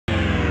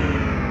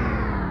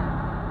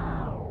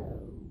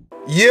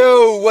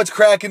Yo, what's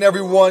cracking,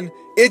 everyone?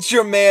 It's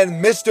your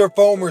man, Mr.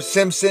 Foamer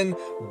Simpson,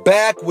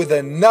 back with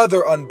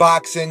another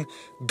unboxing.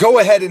 Go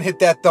ahead and hit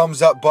that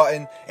thumbs up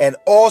button and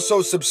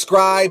also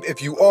subscribe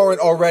if you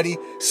aren't already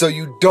so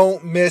you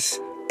don't miss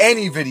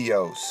any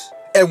videos.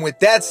 And with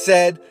that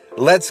said,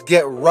 let's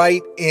get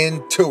right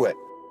into it.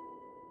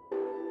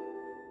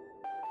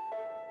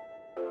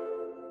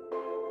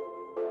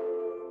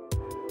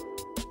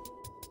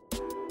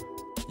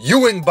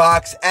 Ewing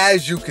box,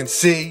 as you can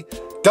see.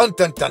 Dun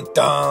dun dun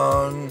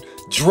dun.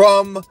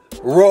 Drum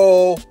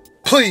roll,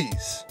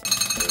 please.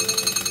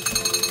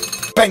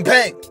 Bang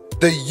bang.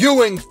 The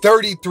Ewing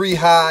 33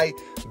 high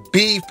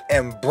beef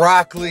and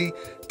broccoli.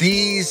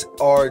 These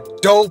are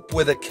dope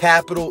with a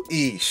capital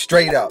E,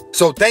 straight up.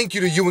 So thank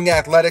you to Ewing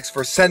Athletics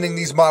for sending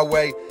these my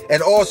way.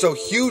 And also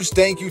huge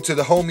thank you to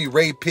the homie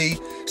Ray P.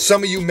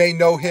 Some of you may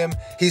know him.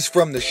 He's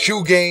from the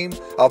Shoe Game.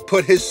 I'll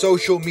put his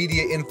social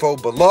media info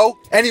below.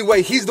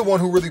 Anyway, he's the one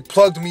who really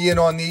plugged me in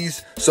on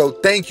these, so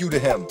thank you to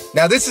him.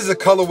 Now this is a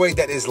colorway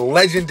that is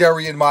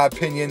legendary in my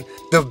opinion.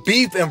 The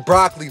beef and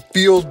broccoli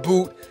field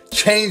boot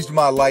changed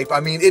my life. I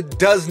mean, it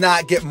does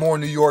not get more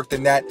New York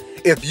than that.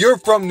 If you're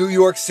from New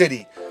York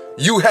City,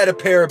 you had a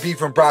pair of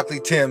beef and broccoli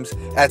Tims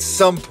at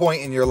some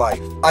point in your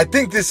life. I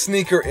think this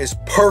sneaker is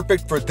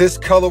perfect for this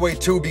colorway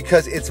too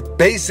because it's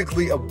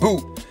basically a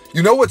boot.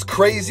 You know what's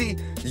crazy?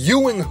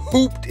 Ewing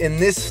hooped in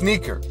this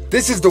sneaker.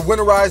 This is the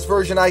winterized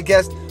version, I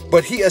guess,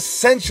 but he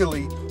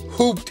essentially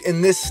hooped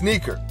in this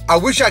sneaker. I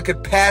wish I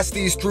could pass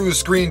these through the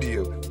screen to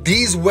you.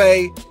 These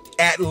weigh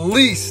at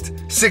least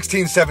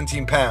 16,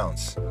 17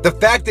 pounds. The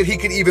fact that he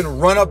could even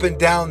run up and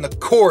down the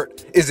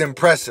court is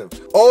impressive.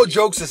 All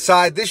jokes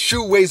aside, this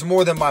shoe weighs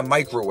more than my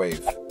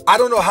microwave. I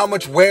don't know how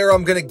much wear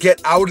I'm gonna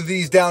get out of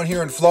these down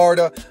here in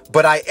Florida,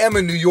 but I am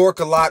in New York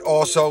a lot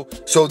also,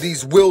 so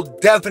these will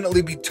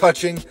definitely be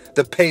touching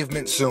the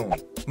pavement soon.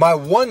 My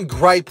one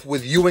gripe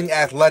with Ewing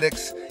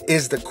Athletics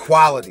is the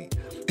quality.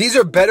 These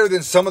are better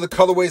than some of the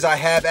colorways I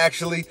have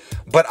actually,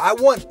 but I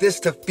want this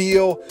to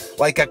feel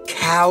like a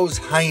cow's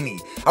hiney.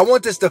 I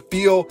want this to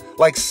feel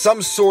like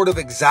some sort of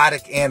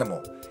exotic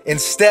animal.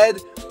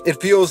 Instead,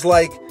 it feels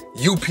like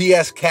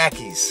UPS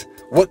khakis.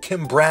 What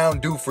can brown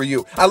do for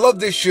you? I love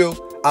this shoe,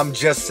 I'm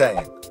just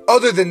saying.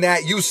 Other than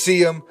that, you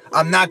see them,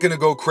 I'm not gonna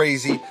go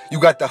crazy. You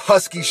got the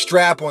husky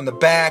strap on the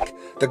back,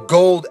 the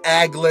gold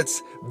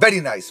aglets,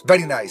 very nice,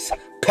 very nice.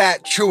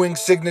 Pat chewing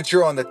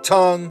signature on the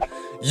tongue,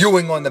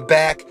 Ewing on the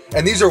back,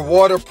 and these are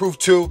waterproof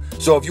too,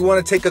 so if you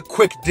want to take a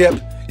quick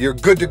dip, you're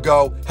good to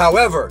go.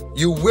 However,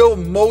 you will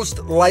most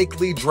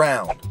likely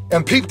drown.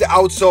 And peep the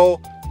outsole,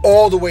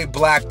 all the way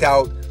blacked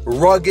out,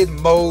 rugged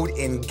mode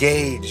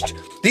engaged.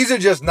 These are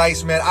just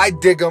nice, man. I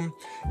dig them.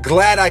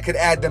 Glad I could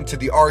add them to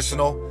the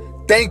arsenal.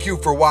 Thank you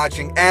for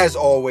watching, as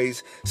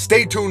always.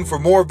 Stay tuned for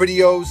more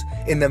videos.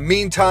 In the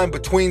meantime,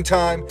 between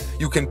time,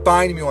 you can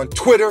find me on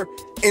Twitter,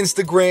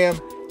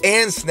 Instagram,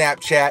 and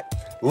Snapchat.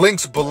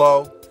 Links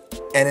below.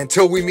 And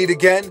until we meet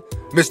again,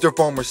 Mr.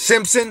 Foamer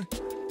Simpson,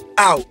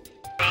 out.